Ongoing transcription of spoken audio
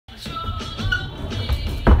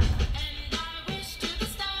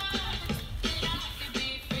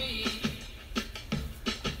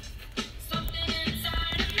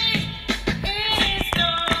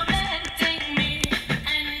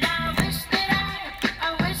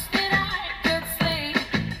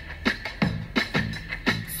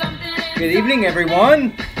Good evening,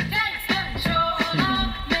 everyone.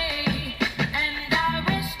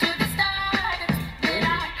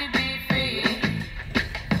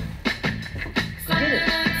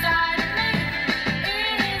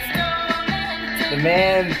 The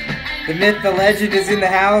man, the myth, the legend is in the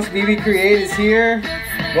house. BBCRE8 is here.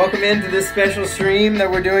 Welcome into this special stream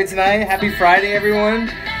that we're doing tonight. Happy Friday,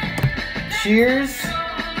 everyone. Cheers.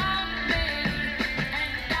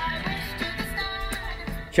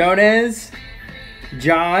 Jones,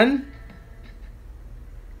 John,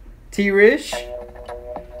 T-Rish,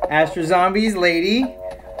 Astro Zombies, Lady,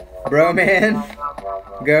 Broman,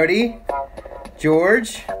 Goaty,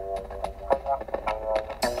 George,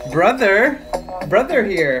 brother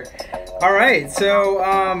here. All right, so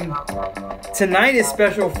tonight is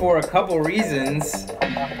special for a couple reasons.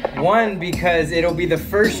 One, because it'll be the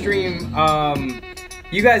first stream.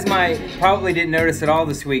 You guys probably didn't notice at all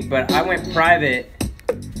this week, but I went private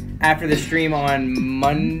after the stream on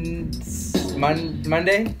Monday.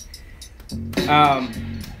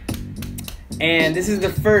 And this is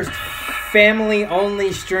the first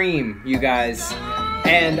family-only stream, you guys.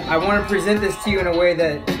 And I want to present this to you in a way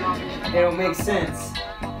that it'll make sense.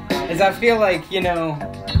 As I feel like, you know,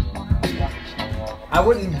 I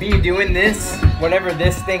wouldn't be doing this, whatever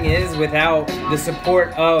this thing is, without the support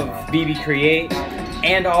of BBCRE8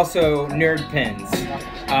 and also Nerdpins.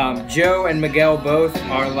 Joe and Miguel both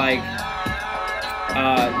are like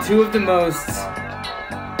two of the most...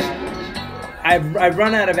 I've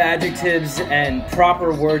run out of adjectives and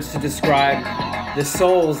proper words to describe the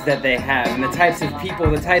souls that they have and the types of people,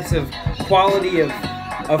 the types of quality of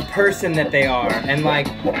person that they are, and like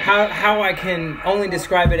how I can only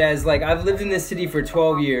describe it as, like, I've lived in this city for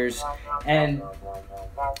 12 years, and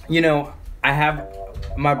you know, I have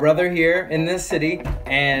my brother here in this city,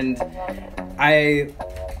 and I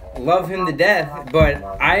love him to death, but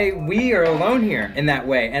we are alone here in that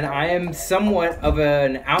way, and I am somewhat of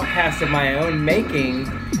an outcast of my own making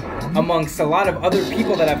amongst a lot of other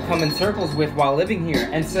people that I've come in circles with while living here.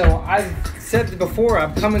 And so I've said before,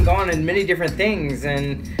 I've come and gone in many different things,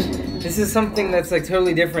 and this is something that's like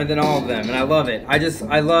totally different than all of them, and I love it. I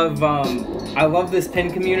love this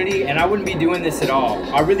pin community, and I wouldn't be doing this at all.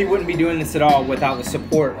 I really wouldn't be doing this at all without the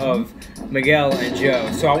support of Miguel and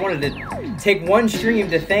Joe. So I wanted to take one stream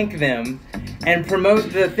to thank them and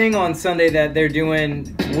promote the thing on Sunday that they're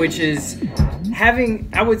doing, which is having,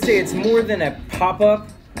 I would say it's more than a pop-up.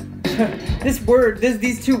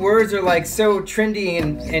 These two words are like so trendy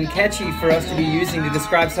and catchy for us to be using to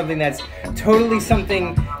describe something that's totally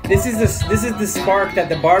something. This is the spark that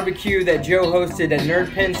the barbecue that Joe hosted, that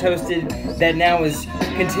Nerdpins hosted, that now is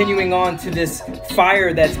continuing on to this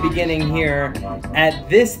fire that's beginning here at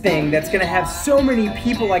this thing that's gonna have so many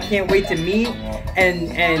people I can't wait to meet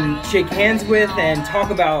and shake hands with and talk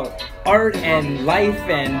about art and life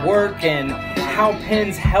and work and how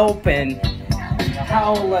pins help and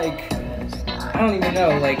how, like, I don't even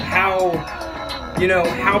know, like, how, you know,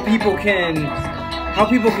 how people can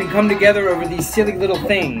come together over these silly little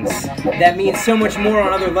things that mean so much more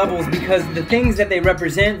on other levels, because the things that they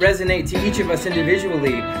represent resonate to each of us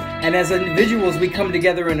individually, and as individuals we come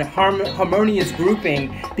together in a harmonious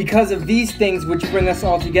grouping because of these things, which bring us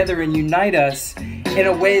all together and unite us in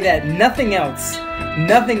a way that nothing else,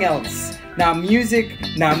 not music,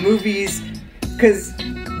 not movies, because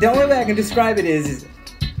the only way I can describe it is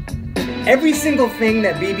every single thing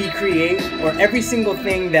that BBCRE8 or every single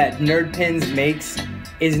thing that Nerdpins makes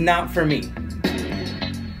is not for me.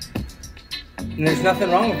 And there's nothing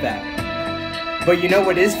wrong with that. But you know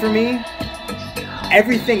what is for me?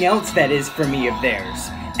 Everything else that is for me of theirs.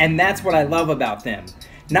 And that's what I love about them.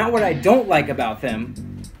 Not what I don't like about them,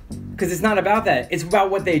 because it's not about that. It's about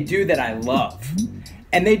what they do that I love.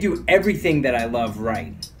 And they do everything that I love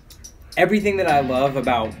right. Everything that I love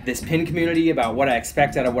about this pin community, about what I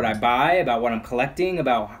expect out of what I buy, about what I'm collecting,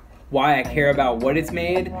 about why I care about what it's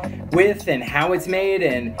made with and how it's made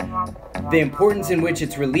and the importance in which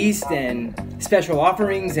it's released and special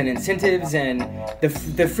offerings and incentives and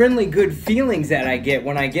the friendly good feelings that I get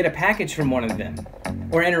when I get a package from one of them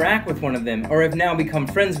or interact with one of them or have now become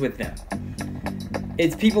friends with them.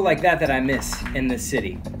 It's people like that that I miss in this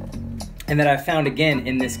city and that I found again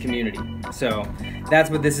in this community. So that's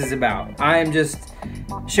what this is about. I am just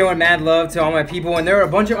showing mad love to all my people, and there are a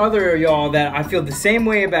bunch of other y'all that I feel the same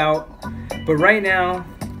way about, but right now,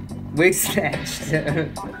 wig snatched.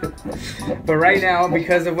 But right now,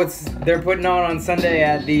 because of what they're putting on Sunday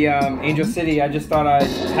at the Angel City, I just thought I'd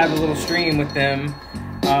have a little stream with them,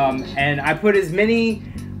 and I put as many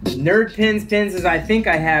Nerdpins pins as I think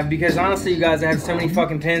I have, because honestly, you guys, I have so many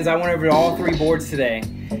fucking pins. I went over to all 3 boards today,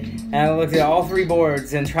 and I looked at all 3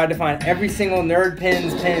 boards and tried to find every single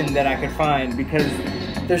Nerdpins pin that I could find, because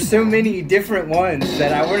there's so many different ones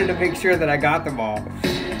that I wanted to make sure that I got them all.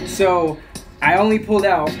 So I only pulled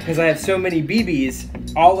out, because I have so many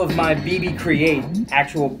BBs, all of my BBCRE8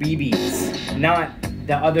 actual BBs, not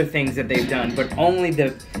the other things that they've done, but only the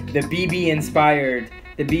BB inspired,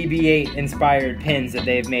 the BB8 inspired pins that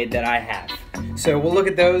they've made that I have. So we'll look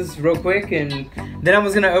at those real quick, and then I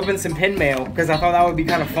was gonna open some pin mail because I thought that would be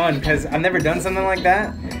kind of fun, because I've never done something like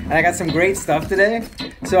that, and I got some great stuff today.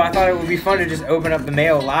 So I thought it would be fun to just open up the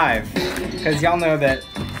mail live, because y'all know that.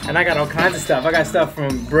 And I got all kinds of stuff. I got stuff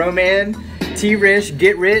from Broman, T-Rich,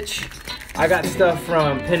 Get Rich. I got stuff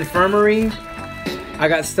from Pinfirmery. I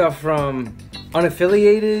got stuff from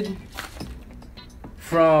Unaffiliated,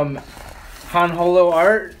 from Hanholo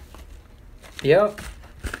Art. Yep.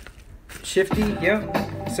 Shifty.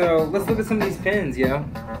 Yep. So let's look at some of these pins, yo.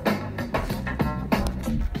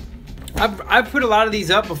 I've put a lot of these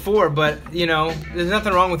up before, but you know, there's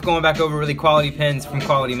nothing wrong with going back over really quality pins from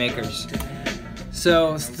quality makers.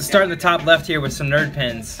 So to start in the top left here with some nerd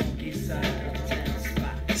pins.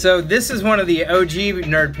 So this is one of the OG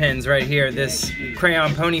nerd pins right here. This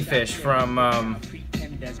crayon ponyfish from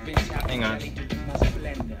hang on,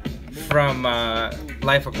 from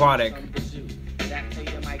Life Aquatic.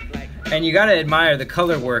 And you gotta admire the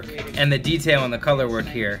color work and the detail in the color work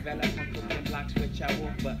here.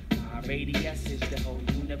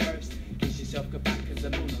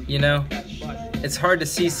 You know, it's hard to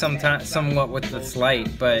see somewhat with this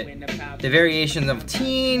light, but the variations of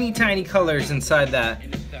teeny tiny colors inside that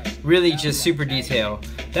really just super detail.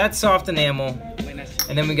 That's soft enamel,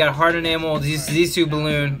 and then we got hard enamel Zissou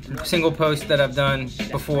balloon single post that I've done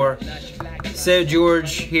before. Sir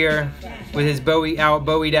George here with his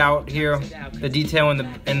bowieed out here, the detail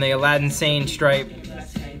in the Aladdin Sane stripe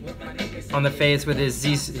on the face with his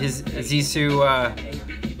Zissou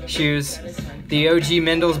shoes. The OG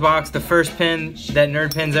Mendel's box, the first pin that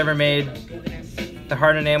Nerdpins ever made, the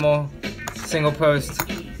hard enamel single post.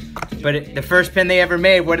 But the first pin they ever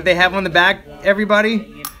made, what did they have on the back,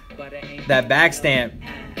 everybody? That back stamp.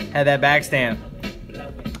 Had that back stamp.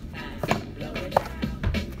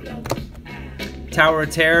 Tower of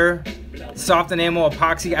Terror, soft enamel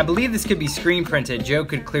epoxy. I believe this could be screen printed. Joe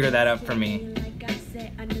could clear that up for me.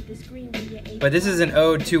 But this is an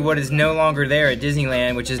ode to what is no longer there at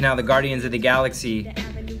Disneyland, which is now the Guardians of the Galaxy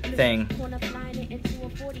thing.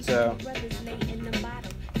 So,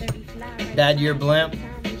 Dad, your blimp,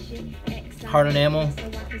 hard enamel,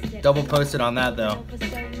 double posted on that though.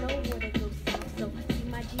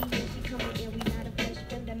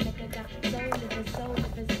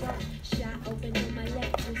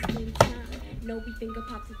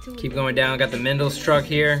 Keep going down, got the Mendel's truck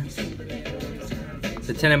here.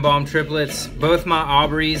 The Tenenbaum triplets, both my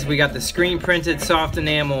Aubreys. We got the screen printed soft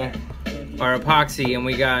enamel or epoxy, and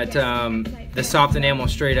we got the soft enamel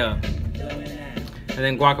straight up. And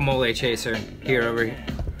then Guacamole Chaser here over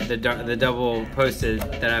the double posted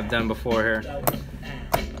that I've done before here.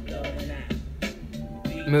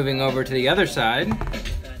 Moving over to the other side.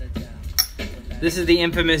 This is the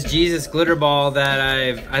infamous Jesus glitter ball that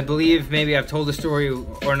I believe maybe I've told the story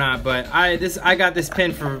or not, but I got this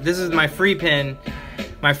pin for, this is my free pin.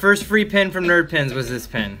 My first free pin from Nerdpins was this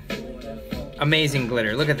pin. Amazing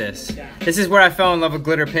glitter, look at this. This is where I fell in love with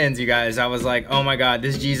glitter pins, you guys. I was like, oh my God,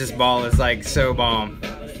 this Jesus ball is like so bomb.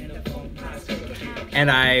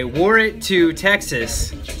 And I wore it to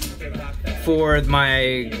Texas for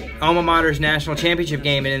my alma mater's national championship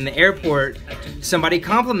game, and in the airport, somebody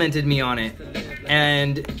complimented me on it.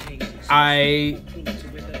 And I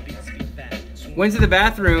went to the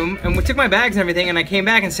bathroom and took my bags and everything, and I came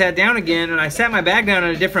back and sat down again, and I sat my bag down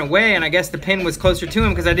in a different way, and I guess the pin was closer to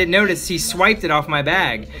him because I didn't notice he swiped it off my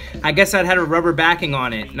bag. I guess I'd had a rubber backing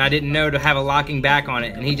on it, and I didn't know to have a locking back on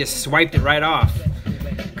it, and he just swiped it right off.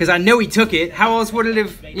 Because I know he took it. How else would it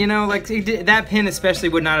have, you know, like, that pin especially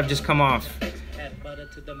would not have just come off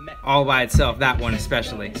all by itself, that one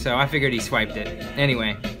especially. So I figured he swiped it.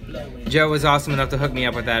 Anyway, Joe was awesome enough to hook me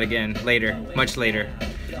up with that again later, much later.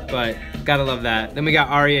 But gotta love that. Then we got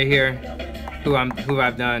Arya here, who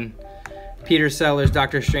I've done. Peter Sellers,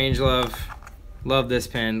 Dr. Strangelove. Love this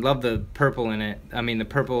pin. Love the purple in it. I mean the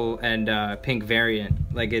purple and pink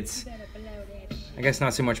variant. Like it's, I guess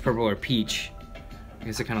not so much purple or peach. I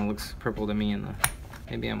guess it kind of looks purple to me in the,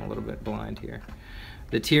 maybe I'm a little bit blind here.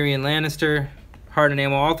 The Tyrion Lannister, hard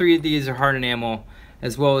enamel. All three of these are hard enamel,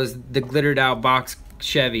 as well as the glittered out box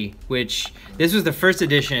Chevy, which this was the first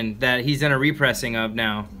edition that he's done a repressing of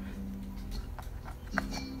now.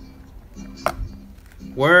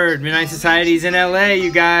 Word, Midnight Society's in LA,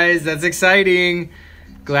 you guys. That's exciting.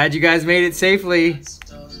 Glad you guys made it safely.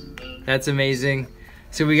 That's amazing.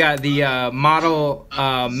 So we got the model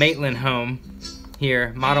Maitland home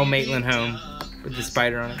here. Model Maitland home with the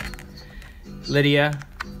spider on it. Lydia.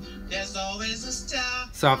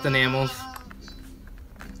 Soft enamels.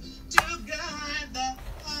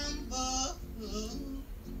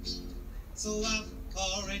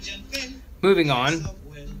 Moving on.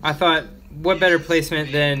 I thought, what better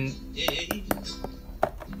placement than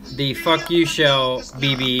the Fuck You Shell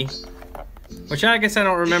BB, which I guess I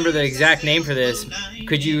don't remember the exact name for this.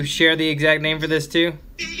 Could you share the exact name for this too?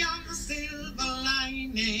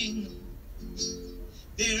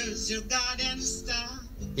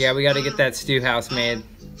 Yeah, we got to get that stew house made.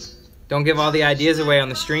 Don't give all the ideas away on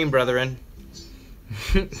the stream, brethren.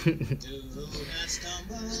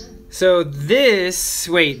 So this,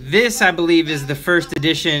 this I believe is the first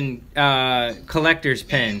edition collector's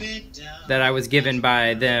pin that I was given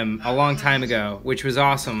by them a long time ago, which was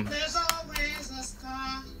awesome.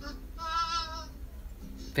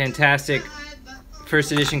 Fantastic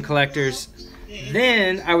first edition collectors.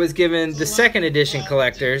 Then I was given the second edition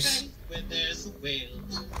collectors,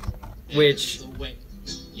 which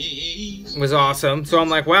was awesome. So I'm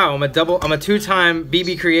like, wow, I'm a two-time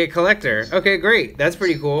BBCRE8 collector. Okay, great. That's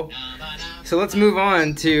pretty cool. So let's move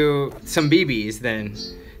on to some BBs then.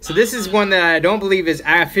 So this is one that I don't believe is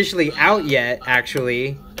officially out yet,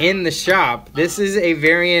 actually, in the shop. This is a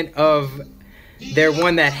variant of their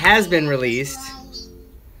one that has been released.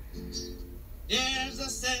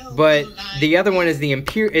 But the other one is the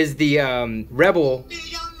Rebel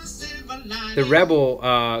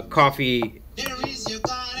coffee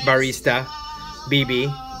barista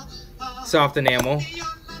BB, soft enamel.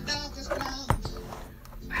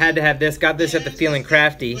 Had to have this. Got this at the Feeling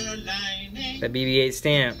Crafty, the BB8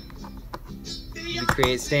 stamp,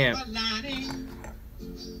 BBCRE8 stamp.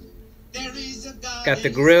 Got the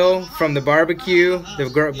grill from the barbecue,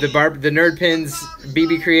 the Nerdpins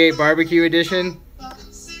BBCRE8 barbecue edition.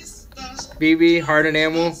 BB hard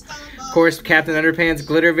enamel, of course, Captain Underpants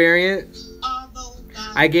glitter variant.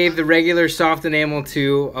 I gave the regular soft enamel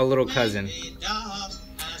to a little cousin.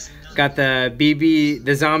 Got the BB,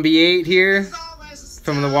 the Zombie 8 here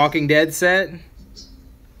from the Walking Dead set.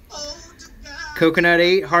 Coconut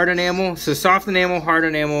 8 hard enamel. So soft enamel, hard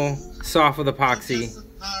enamel, soft with epoxy.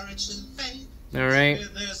 Alright.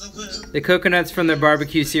 The coconuts from the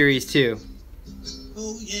barbecue series too.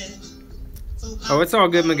 Oh, it's all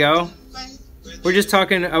good, Miguel. We're just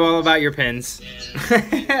talking all about your pins.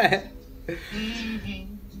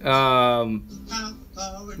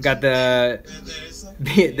 Got the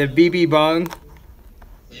BB bong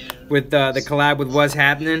with the collab with What's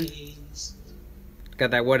Happening. Got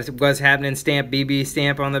that What's Happening stamp, BB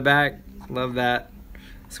stamp on the back. Love that.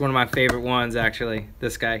 It's one of my favorite ones, actually.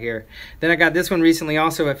 This guy here. Then I got this one recently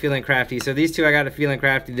also at Feeling Crafty. So these two I got at Feeling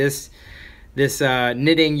Crafty. This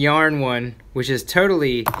knitting yarn one, which is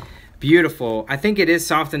totally beautiful. I think it is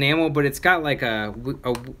soft enamel, but it's got like a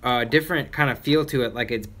different kind of feel to it. Like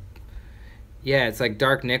it's like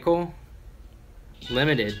dark nickel,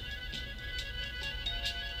 limited.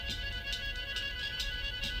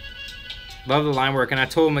 Love the line work. And I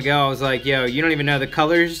told Miguel, I was like, yo, you don't even know the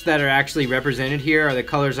colors that are actually represented here are the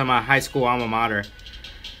colors on my high school alma mater.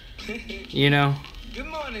 You know? Good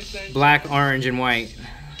morning, sunshine. Black, orange, and white.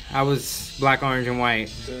 I was black, orange, and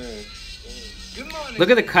white. Good morning. Look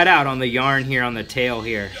at the cutout on the yarn here on the tail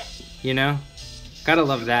here. You know? Gotta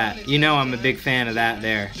love that. You know I'm a big fan of that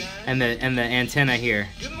there. And the antenna here.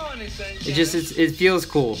 It feels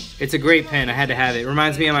cool. It's a great pen. I had to have it. It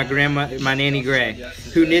reminds me of my grandma, my Nanny Gray,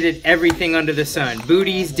 who knitted everything under the sun.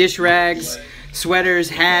 Booties, dish rags, sweaters,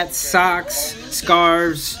 hats, socks,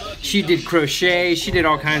 scarves. She did crochet. She did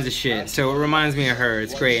all kinds of shit. So it reminds me of her.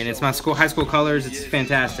 It's great. And it's my high school colors. It's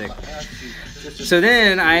fantastic. So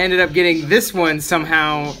then I ended up getting this one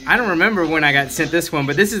somehow. I don't remember when I got sent this one,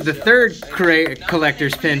 but this is the third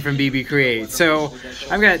collector's pin from BBCRE8. So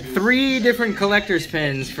I've got 3 different collector's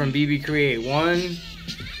pins from BBCRE8. 1,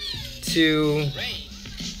 2,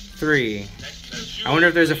 3. I wonder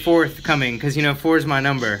if there's a 4th coming, because you know 4 is my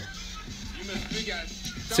number.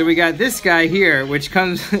 So we got this guy here, which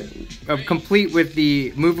comes complete with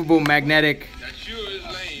the movable magnetic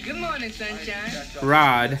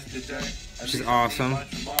rod, which is awesome.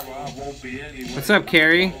 What's up,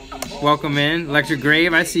 Carrie? Welcome in. Electric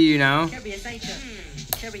Grave, I see you now. She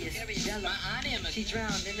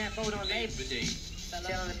drowned in that boat on Labor Day.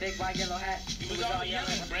 She had on a big white yellow hat. It was all yellow.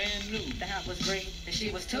 Brand new. The hat was green, and she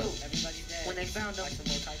was too. When they found her,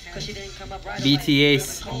 because she didn't come up right away.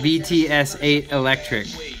 BTS8 Electric.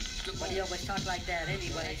 But he always talk like that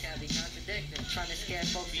anyway. Can't be contradicting. Trying to scare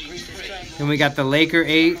folks to reach the straight. Then we got the Laker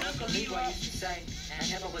 8. Uncle Leroy used to say,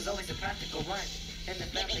 and Emma was always a practical one. In the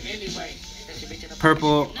family anyway.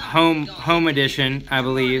 Purple home edition, I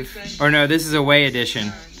believe. Or no, this is away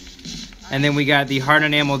edition. And then we got the Hard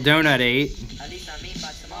Enamel Donut 8.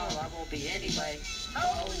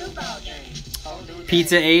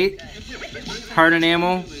 Pizza 8. Hard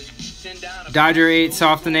Enamel. Dodger 8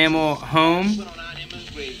 Soft Enamel Home.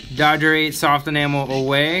 Dodger 8 Soft Enamel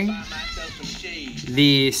Away.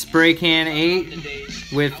 The Spray Can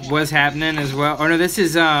 8 with What's Happening as well. Or no, this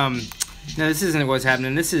is no, this isn't What's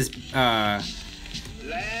Happening. This is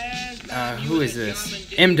who is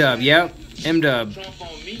this? M-Dub, yep. M-Dub.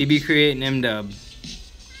 BBCRE8 and M-Dub.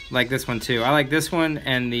 Like this one too. I like this one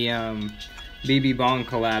and the BB Bong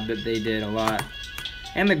collab that they did a lot.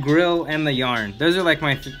 And the grill and the yarn. Those are like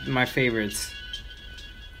my favorites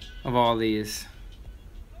of all these.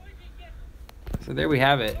 So there we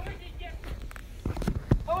have it.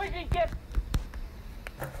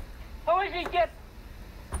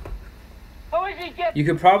 You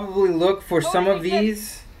could probably look for some of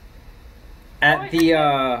these at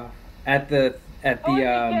the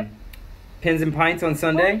Pins and Pints on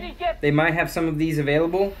Sunday. They might have some of these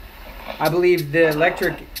available. I believe the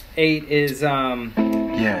Electric 8 is available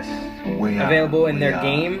in their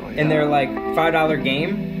game, in their like $5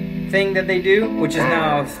 game thing that they do, which is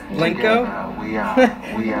now Blinko.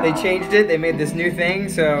 They changed it. They made this new thing,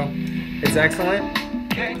 so it's excellent.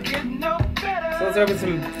 So let's open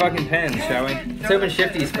some fucking pens, shall we? Let's open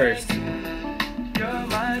Shifty's first. Some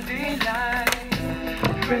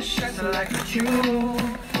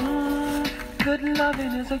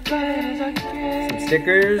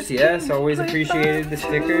stickers, yes, always appreciated the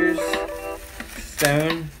stickers.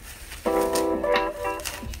 Stone.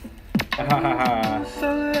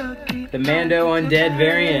 The Mando Undead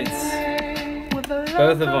variants.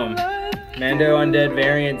 Both of them. Mando Undead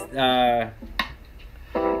variants.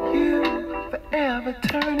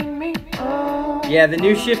 Yeah, the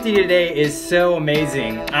new Shifty today is so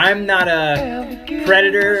amazing. I'm not a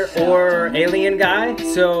Predator or Alien guy,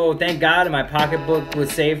 so thank God my pocketbook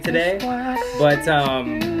was saved today. But,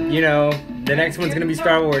 you know, the next one's gonna be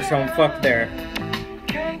Star Wars, so I'm fucked there.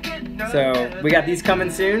 So, we got these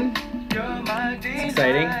coming soon. It's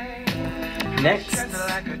exciting. Next.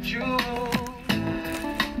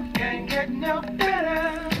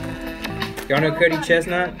 Y'all know Cody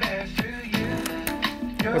Chestnut?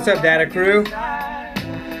 What's up, Data Crew?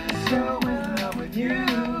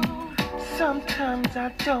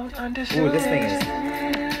 Ooh, this thing is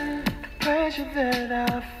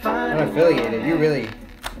unaffiliated. You really.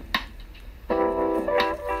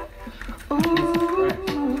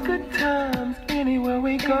 Ooh, good times anywhere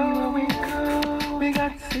we go. We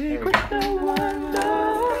got secrets no one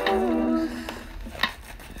knows.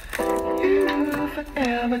 You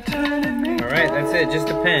forever turning me. Alright, that's it. Just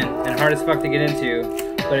a pen. And hard as fuck to get into.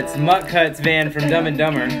 But it's Mutt Cut's van from Dumb and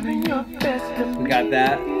Dumber. We got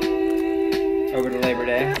that. Over to Labor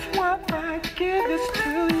Day.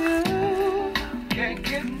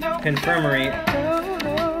 Confirmary.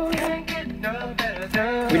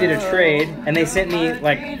 We did a trade, and they sent me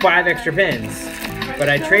like 5 extra pins. But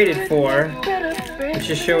I traded for, let's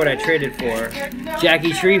just show what I traded for.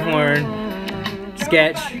 Jackie Treehorn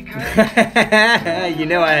sketch. You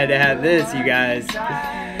know I had to have this, you guys.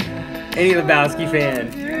 Any Lebowski fan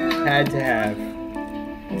had to have.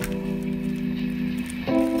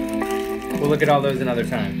 We'll look at all those another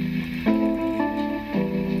time.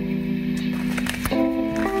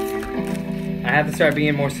 I have to start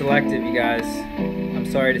being more selective, you guys. I'm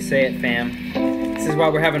sorry to say it, fam. This is why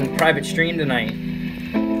we're having a private stream tonight.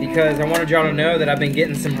 Because I wanted y'all to know that I've been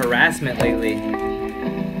getting some harassment lately.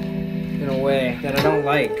 In a way that I don't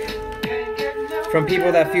like. From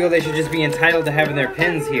people that feel they should just be entitled to having their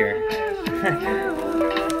pins here.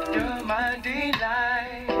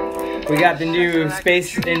 We got the new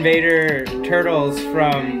Space Invader Turtles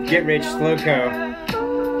from Get Rich Slowco.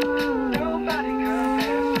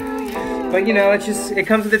 But you know, it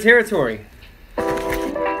comes with the territory.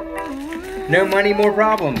 No money, more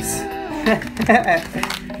problems.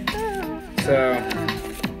 So,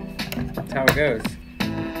 that's how it goes.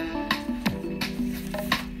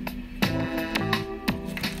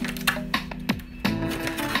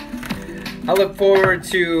 I look forward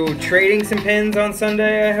to trading some pins on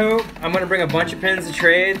Sunday, I hope. I'm going to bring a bunch of pins to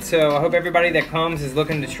trade, so I hope everybody that comes is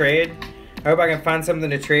looking to trade. I hope I can find something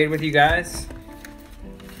to trade with you guys.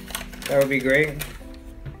 That would be great.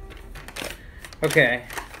 Okay.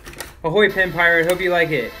 Ahoy, Pin Pirate. Hope you like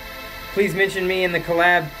it. Please mention me in the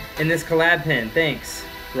collab, in this collab pin. Thanks,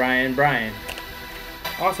 Brian.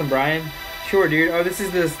 Awesome, Brian. Sure, dude. Oh, this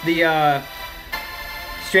is the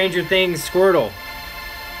Stranger Things Squirtle.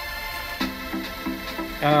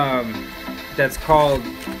 That's called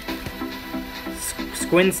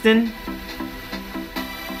Squinston.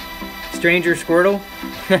 Stranger Squirtle.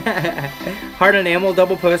 Heart enamel,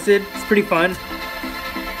 double posted. It's pretty fun.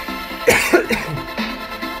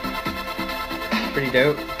 Pretty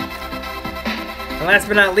dope. And last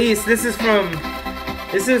but not least, this is from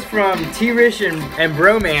T-Rish and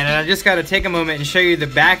Broman, and I just got to take a moment and show you the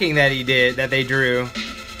backing that they drew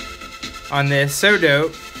on this. So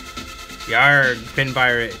dope. Yarg, Pin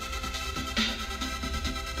Pirate.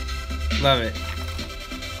 Love it.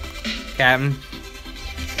 Captain.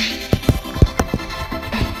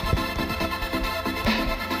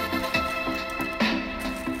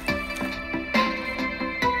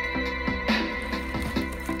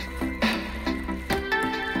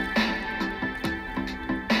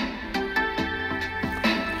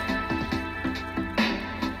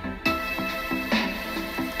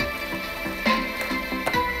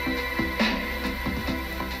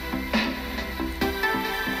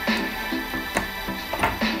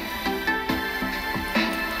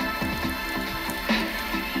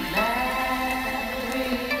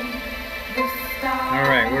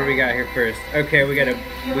 What do we got here first? Okay, we got a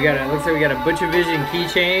looks like we got a Butcher Vision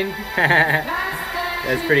keychain.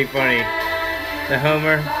 That's pretty funny. The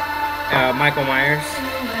Homer, Michael Myers.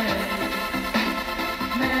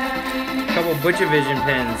 A couple Butcher Vision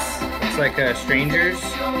pins. Looks like Strangers.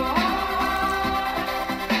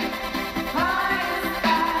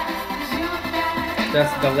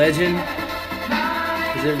 That's the Legend.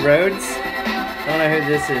 Is it Rhodes? I don't know who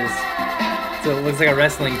this is. So it looks like a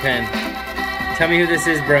wrestling pin. Tell me who this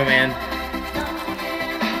is, bro, man.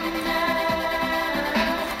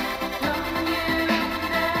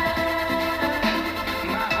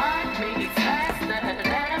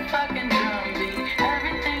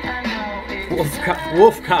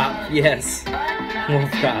 Wolf Cop, yes.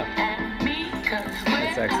 Wolf Cop.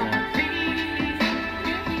 That's excellent.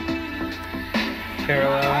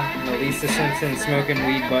 Parallel, the Lisa Simpson smoking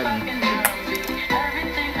weed button.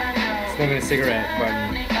 Smoking a cigarette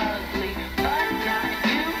button.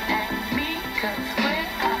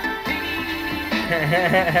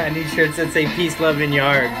 I need shirts that say peace, love, and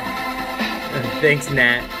yard. Thanks,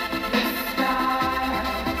 Nat.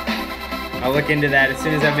 I'll look into that as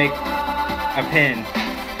soon as I make a pin.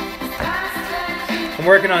 I'm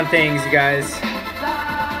working on things, you guys.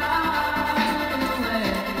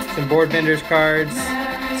 Some board vendors cards.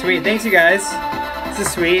 Sweet, thanks you guys. This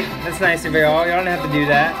is sweet. That's nice of y'all. Y'all don't have to do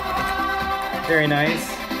that. Very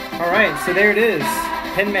nice. Alright, so there it is.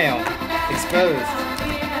 Pin mail. Exposed.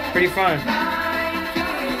 Pretty fun.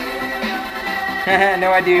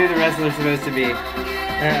 No idea who the wrestler's supposed to be.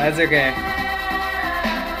 That's okay.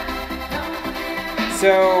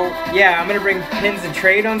 So, yeah, I'm going to bring pins to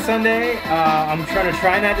trade on Sunday. I'm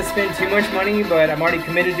try not to spend too much money, but I'm already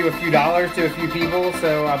committed to a few dollars to a few people,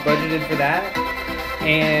 so I budgeted for that.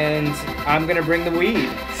 And I'm going to bring the weed.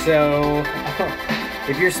 So,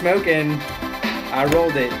 if you're smoking, I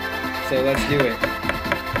rolled it. So let's do it.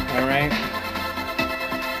 Alright?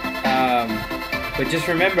 But just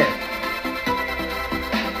remember,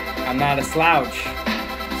 I'm not a slouch,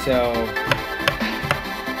 so,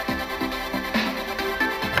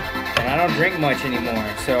 and I don't drink much anymore,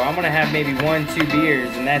 so I'm gonna have maybe 1-2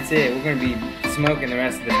 beers, and that's it. We're gonna be smoking the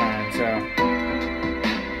rest of the time, so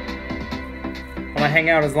I'm gonna hang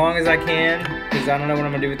out as long as I can, because I don't know what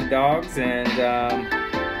I'm gonna do with the dogs, and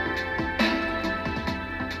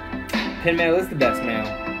pin mail is the best mail,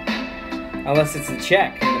 unless it's a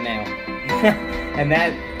check in the mail. And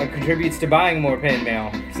that contributes to buying more pin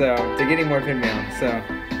mail, so, to getting more pin mail, so.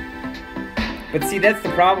 But see, that's the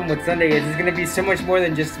problem with Sunday, is it's gonna be so much more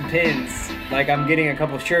than just some pins. Like, I'm getting a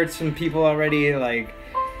couple shirts from people already, like,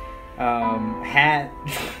 hat.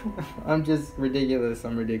 I'm just ridiculous,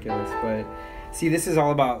 I'm ridiculous, but see, this is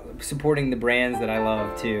all about supporting the brands that I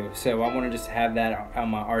love, too, so I wanna just have that on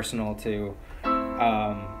my arsenal to,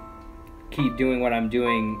 keep doing what I'm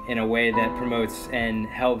doing in a way that promotes and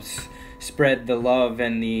helps spread the love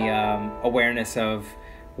and the awareness of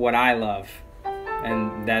what I love,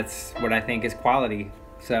 and that's what I think is quality.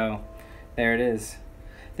 So there it is.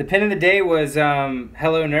 The pin of the day was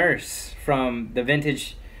Hello Nurse, from the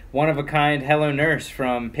vintage one-of-a-kind Hello Nurse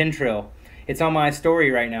from Pintrill. It's on my story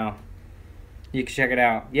right now. You can check it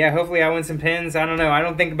out. Yeah, hopefully I win some pins. I don't know. I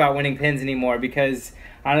don't think about winning pins anymore, because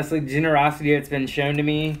honestly, generosity that's been shown to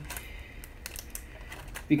me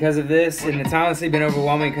because of this, and it's honestly been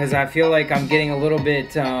overwhelming, because I feel like I'm getting a little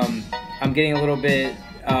bit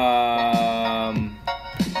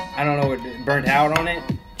I don't know what, burnt out on it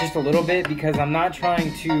just a little bit, because I'm not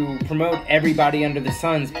trying to promote everybody under the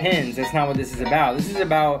sun's pins. That's not what this is about. This is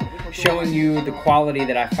about showing you the quality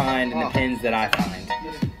that I find in the pins that I find,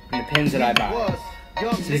 and the pins that I buy.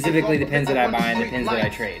 Specifically the pins that I buy and the pins that I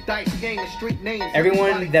trade.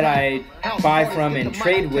 Everyone that I buy from and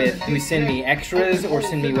trade with who send me extras or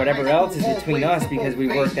send me whatever else is between us, because we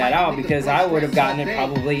work that out, because I would have gotten it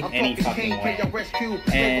probably any fucking way.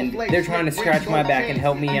 And they're trying to scratch my back and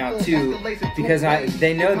help me out too, because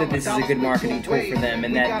they know that this is a good marketing tool for them,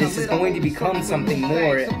 and that this is going to become something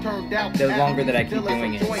more the longer that I keep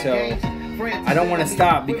doing it. So I don't want to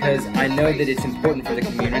stop, because I know that it's important for the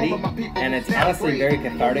community, and it's honestly very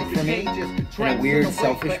cathartic for me in a weird,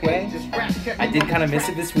 selfish way. I did kind of miss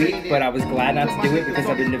it this week, but I was glad not to do it, because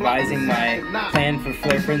I've been devising my plan for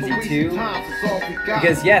Flare Frenzy 2.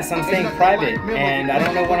 Because yes, I'm staying private, and I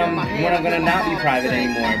don't know when I'm going to not be private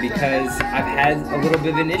anymore, because I've had a little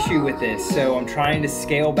bit of an issue with this. So I'm trying to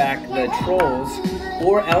scale back the trolls,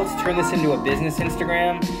 or else turn this into a business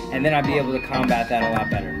Instagram, and then I'd be able to combat that a lot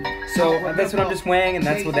better. So that's what I'm just weighing, and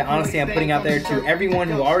that's what the honesty I'm putting out there to everyone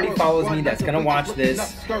who already follows me that's going to watch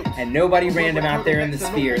this, and nobody random out there in the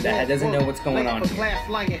sphere that doesn't know what's going on here.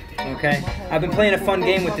 Okay? I've been playing a fun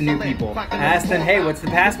game with the new people. I asked them, hey, what's the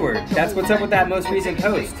password? That's what's up with that most recent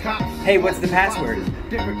post. Hey, what's the password?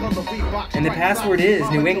 And the password is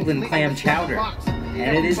New England Clam Chowder.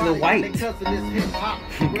 And it is the white.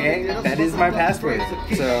 Okay? That is my password.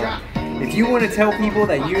 So if you want to tell people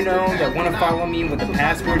that you know that want to follow me what the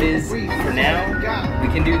password is for now, we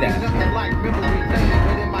can do that.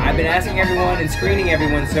 I've been asking everyone and screening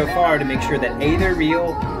everyone so far to make sure that A, they're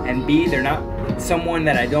real, and B, they're not someone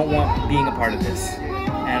that I don't want being a part of this.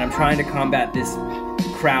 And I'm trying to combat this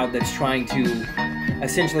crowd that's trying to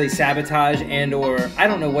essentially sabotage and or I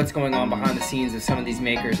don't know what's going on behind the scenes of some of these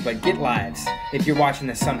makers, but get lives. If you're watching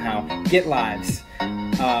this somehow, get lives.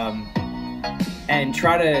 And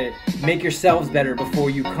try to make yourselves better before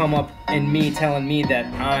you come up and me telling me that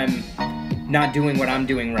I'm not doing what I'm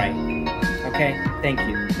doing right. Okay? Thank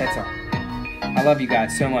you. That's all. I love you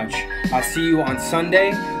guys so much. I'll see you on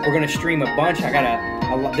Sunday. We're gonna stream a bunch.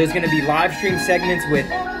 There's gonna be live stream segments with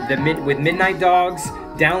Midnight Dogs,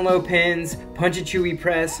 Down Low Pins, Punch and Chewy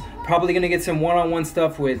Press. Probably gonna get some one-on-one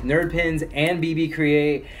stuff with Nerdpins and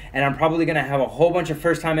BBCRE8, and I'm probably gonna have a whole bunch of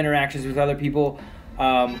first-time interactions with other people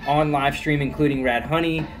on live stream, including Rad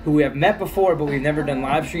Honey, who we have met before, but we've never done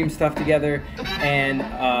live stream stuff together, and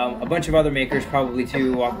a bunch of other makers probably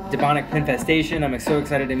too. Demonic Pinfestation, I'm so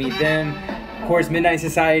excited to meet them. Of course, Midnight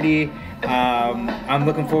Society. I'm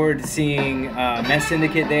looking forward to seeing Mess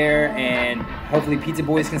Syndicate there, and hopefully Pizza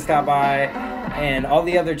Boys can stop by, and all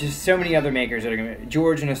the other, just so many other makers that are gonna be,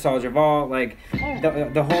 George and Nostalgia Vault, like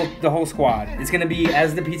the whole squad. It's gonna be,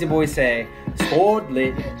 as the Pizza Boys say, squad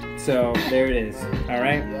lit. So there it is. All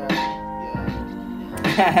right.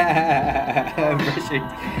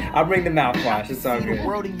 I'll bring the mouthwash. It's all good.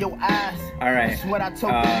 All right.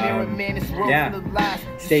 Yeah.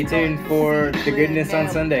 Stay tuned for the goodness on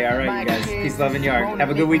Sunday. All right, you guys. Peace, love, and yard.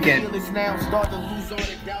 Have a good weekend.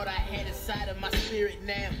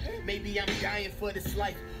 Maybe I'm dying for this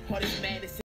life.